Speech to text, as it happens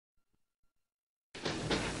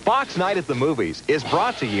Fox Night at the Movies is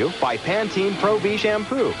brought to you by Pantene Pro-V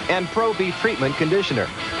Shampoo and Pro-V Treatment Conditioner.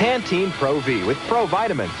 Pantene Pro-V with Pro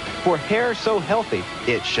Vitamins for hair so healthy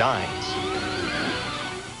it shines.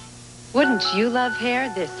 Wouldn't you love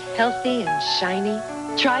hair this healthy and shiny?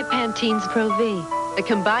 Try Pantene's Pro-V, a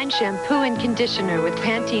combined shampoo and conditioner with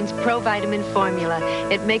Pantene's Pro Vitamin formula.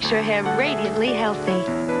 It makes your hair radiantly healthy.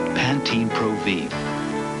 Pantene Pro-V.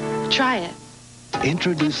 Try it.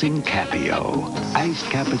 Introducing Cappio, iced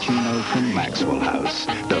cappuccino from Maxwell House.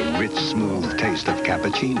 The rich, smooth taste of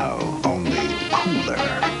cappuccino, only cooler.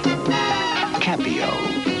 Cappio.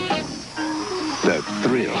 The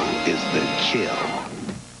thrill is the chill.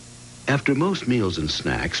 After most meals and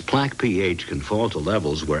snacks, plaque pH can fall to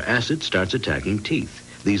levels where acid starts attacking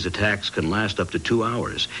teeth. These attacks can last up to 2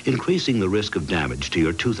 hours, increasing the risk of damage to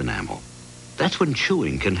your tooth enamel. That's when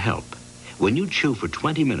chewing can help. When you chew for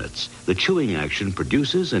 20 minutes, the chewing action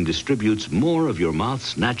produces and distributes more of your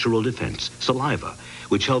mouth's natural defense, saliva,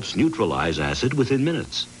 which helps neutralize acid within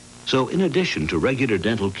minutes. So in addition to regular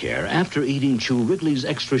dental care, after eating, chew Wrigley's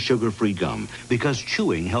extra sugar-free gum, because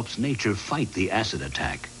chewing helps nature fight the acid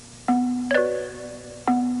attack.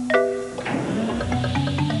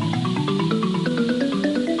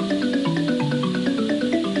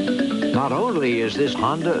 Not only is this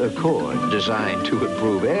Honda Accord designed to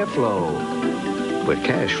improve airflow, but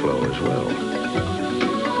cash flow as well.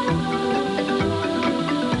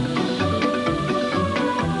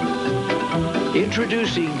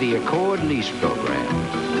 Introducing the Accord Lease Program.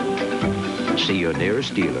 See your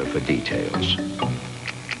nearest dealer for details.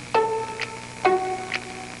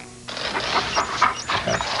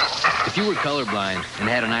 If you were colorblind and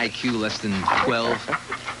had an IQ less than 12,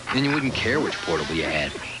 then you wouldn't care which portable you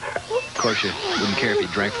had. Of course, you wouldn't care if you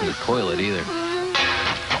drank from the toilet either.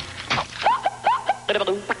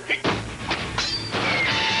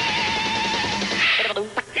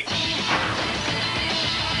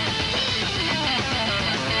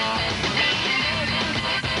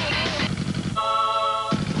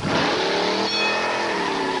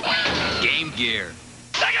 Game Gear.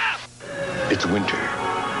 It's winter,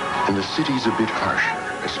 and the city's a bit harsher,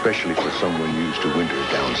 especially for someone used to winter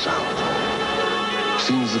down south.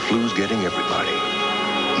 Seems the flu's getting everybody,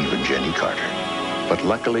 even Jenny Carter. But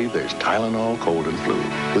luckily, there's Tylenol Cold Flu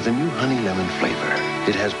with a new honey lemon flavor.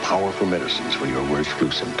 It has powerful medicines for your worst flu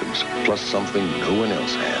symptoms, plus something no one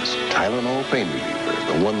else has. Tylenol Pain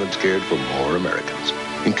Reliever, the one that's cared for more Americans,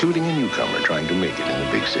 including a newcomer trying to make it in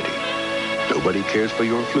the big city. Nobody cares for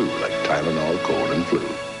your flu like Tylenol Cold Flu.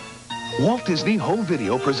 Walt Disney Home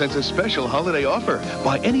Video presents a special holiday offer.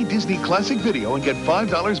 Buy any Disney classic video and get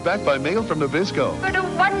 $5 back by mail from Nabisco. What a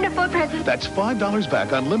wonderful present. That's $5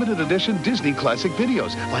 back on limited edition Disney classic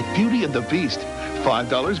videos like Beauty and the Beast.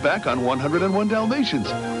 $5 back on 101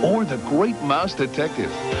 Dalmatians or The Great Mouse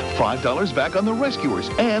Detective. $5 back on The Rescuers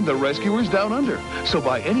and The Rescuers Down Under. So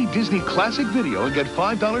buy any Disney classic video and get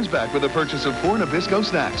 $5 back with the purchase of 4 Nabisco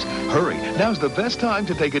snacks. Hurry, now's the best time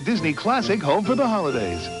to take a Disney classic home for the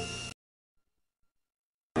holidays.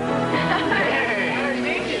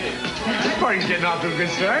 Party's getting off to a good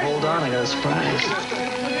start. Hold on, I got a surprise.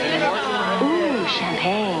 Ooh,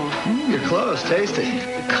 champagne. You're close. Taste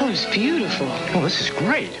it. The color's beautiful. Oh, this is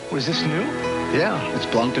great. Was this new? Yeah, it's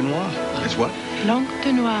Blanc de Noir. It's what? Blanc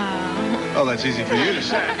de Noir. Oh, that's easy for you to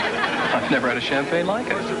say. I've never had a champagne like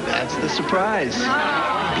it. That's the surprise.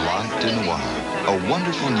 Blanc de Noir, a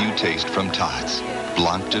wonderful new taste from Tott's.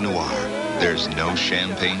 Blanc de Noir. There's no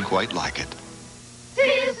champagne quite like it.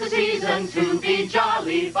 'Tis the season to be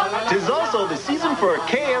jolly. 'Tis also the season for a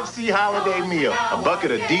KFC Holiday Meal. A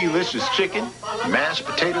bucket of delicious chicken, mashed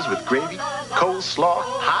potatoes with gravy, coleslaw,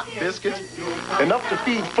 hot biscuits. Enough to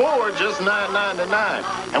feed 4, just $9.99.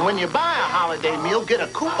 And when you buy a holiday meal, get a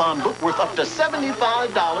coupon book worth up to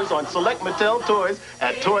 $75 on select Mattel toys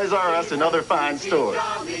at Toys R Us and other fine stores.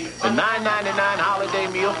 The $9.99 holiday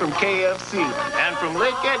meal from KFC. And from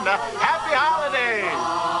Lake Edna, happy holidays!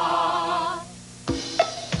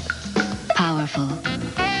 Powerful,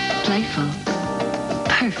 playful,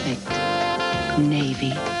 perfect,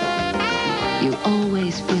 navy. You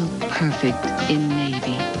always feel perfect in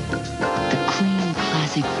navy. The clean,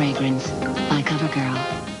 classic fragrance by CoverGirl.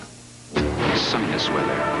 Sinus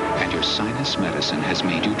weather, and your sinus medicine has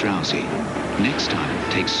made you drowsy. Next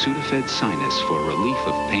time, take Sudafed Sinus for relief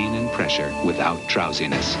of pain and pressure without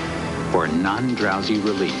drowsiness. For non-drowsy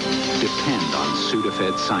relief, depend on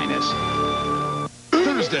Sudafed Sinus.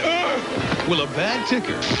 Thursday. Will a bad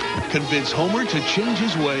ticker convince Homer to change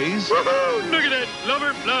his ways? Woohoo! Look at that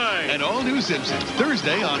lover fly! An all-new Simpsons,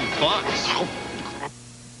 Thursday on Fox.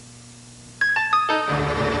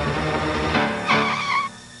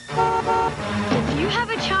 If you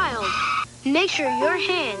have a child, make sure your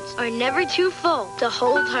hands are never too full to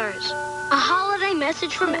hold hers. A holiday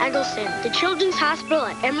message from Egelston, the Children's Hospital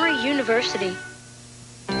at Emory University.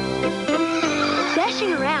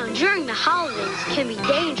 Messing around during the holidays can be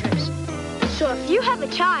dangerous. So if you have a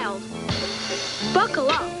child,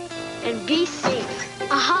 buckle up and be safe.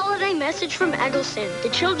 A holiday message from Egelston, the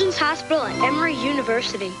Children's Hospital at Emory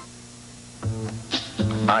University.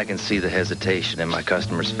 I can see the hesitation in my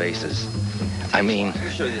customers' faces. I mean,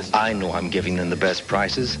 I know I'm giving them the best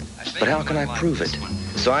prices, but how can I prove it?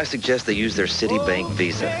 So I suggest they use their Citibank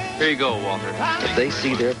Visa. Here you go, Walter. If they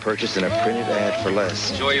see their purchase in a printed ad for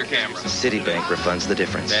less, Enjoy your camera. Citibank refunds the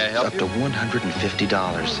difference. May I help up to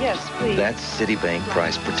 $150. Yes, please. That's Citibank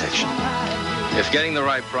price protection. If getting the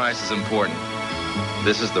right price is important,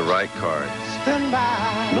 this is the right card.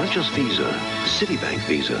 Not just Visa, Citibank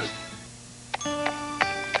Visa.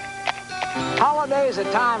 Holiday's a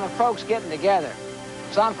time of folks getting together.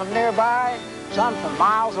 Some from nearby, some from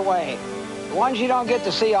miles away. The ones you don't get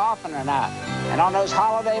to see often or not. And on those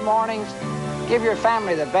holiday mornings, give your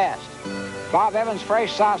family the best. Bob Evans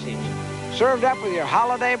fresh sausage, served up with your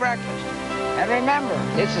holiday breakfast. And remember,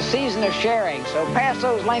 it's the season of sharing, so pass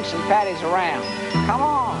those links and patties around. Come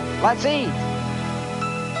on, let's eat.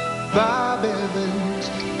 Bob Evans,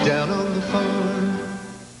 down on the farm.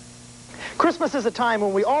 Christmas is a time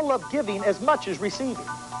when we all love giving as much as receiving.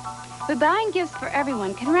 But buying gifts for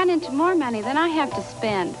everyone can run into more money than I have to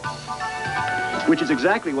spend. Which is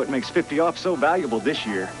exactly what makes 50 off so valuable this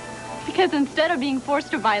year. Because instead of being forced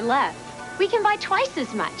to buy less, we can buy twice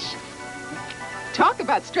as much. Talk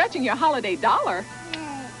about stretching your holiday dollar.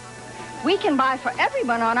 We can buy for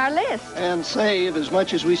everyone on our list. And save as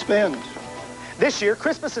much as we spend. This year,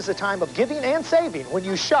 Christmas is a time of giving and saving when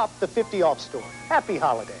you shop the 50 off store. Happy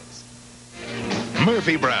holidays.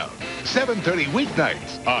 Murphy Brown, 7:30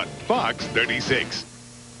 weeknights on Fox 36.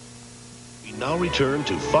 We now return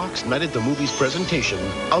to Fox Night at the Movies presentation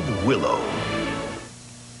of Willow.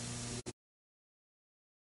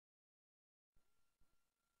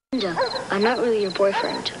 Linda, I'm not really your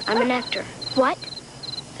boyfriend. I'm an actor. What?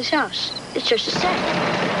 This house. It's just a set.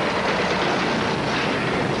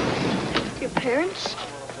 Your parents?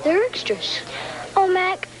 They're extras. Oh,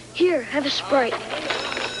 Mac, here, have a Sprite.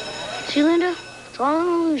 See, Linda? It's all an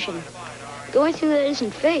illusion. The only thing that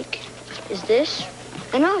isn't fake is this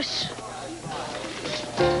and us.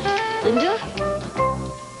 Linda?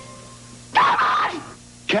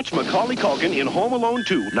 Catch Macaulay Culkin in Home Alone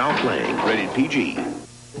 2, now playing, rated PG.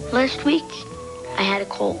 Last week, I had a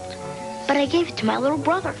cold, but I gave it to my little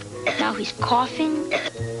brother. Now he's coughing,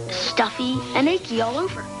 stuffy, and achy all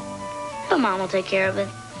over. But Mom will take care of it.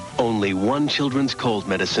 Only one children's cold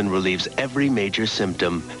medicine relieves every major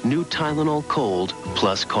symptom. New Tylenol Cold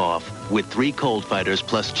plus cough with 3 cold fighters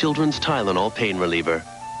plus children's Tylenol pain reliever.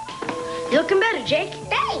 You're looking better, Jake.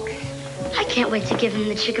 Thanks. I can't wait to give him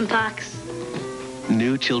the chicken pox.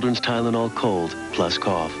 New children's Tylenol Cold plus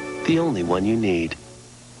cough. The only one you need.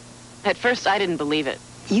 At first, I didn't believe it.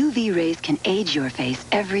 UV rays can age your face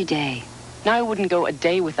every day. Now I wouldn't go a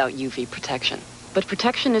day without UV protection. But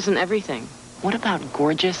protection isn't everything. What about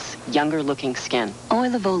gorgeous, younger-looking skin?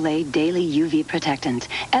 Oil of Olay Daily UV Protectant.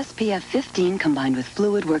 SPF 15 combined with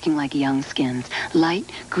fluid working like young skins. Light,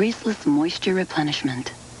 greaseless moisture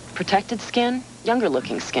replenishment. Protected skin,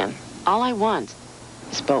 younger-looking skin. All I want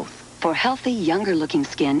is both. For healthy, younger-looking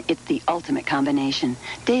skin, it's the ultimate combination.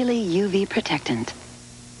 Daily UV Protectant.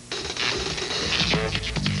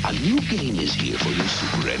 A new game is here for your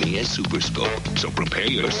Super NES Super Scope, so prepare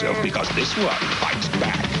yourself because this one fights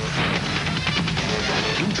back.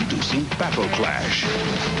 Introducing Battleclash.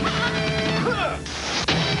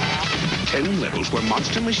 10 levels where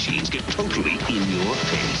monster machines get totally in your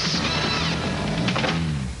face.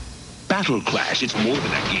 Battleclash, it's more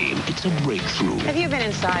than a game, it's a breakthrough. Have you been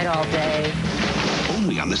inside all day?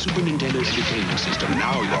 Only on the Super Nintendo Entertainment System.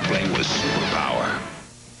 Now you're playing with superpower.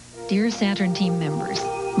 Dear Saturn team members,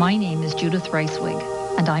 my name is Judith Reiswig,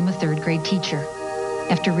 and I'm a 3rd grade teacher.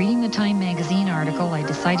 After reading the Time magazine article, I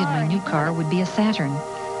decided my new car would be a Saturn.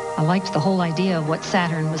 I liked the whole idea of what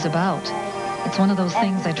Saturn was about. It's one of those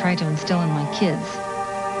things I try to instill in my kids.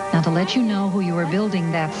 Now, to let you know who you are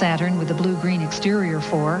building that Saturn with the blue-green exterior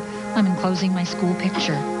for, I'm enclosing my school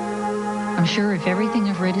picture. I'm sure if everything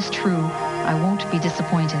I've read is true, I won't be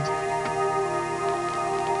disappointed.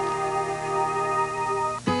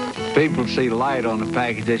 People see light on the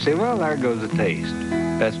package, they say, well, there goes the taste.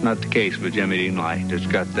 That's not the case with Jimmy Dean Light. It's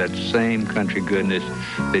got that same country goodness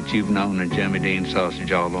that you've known in Jimmy Dean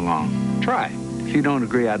sausage all along. Try it. If you don't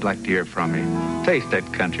agree, I'd like to hear from you. Taste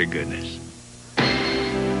that country goodness.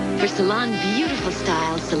 For salon beautiful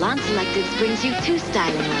styles, Salon Selectives brings you 2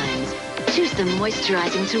 styling lines. Choose the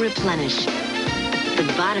moisturizing to replenish, the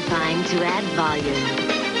bodifying to add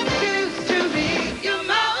volume,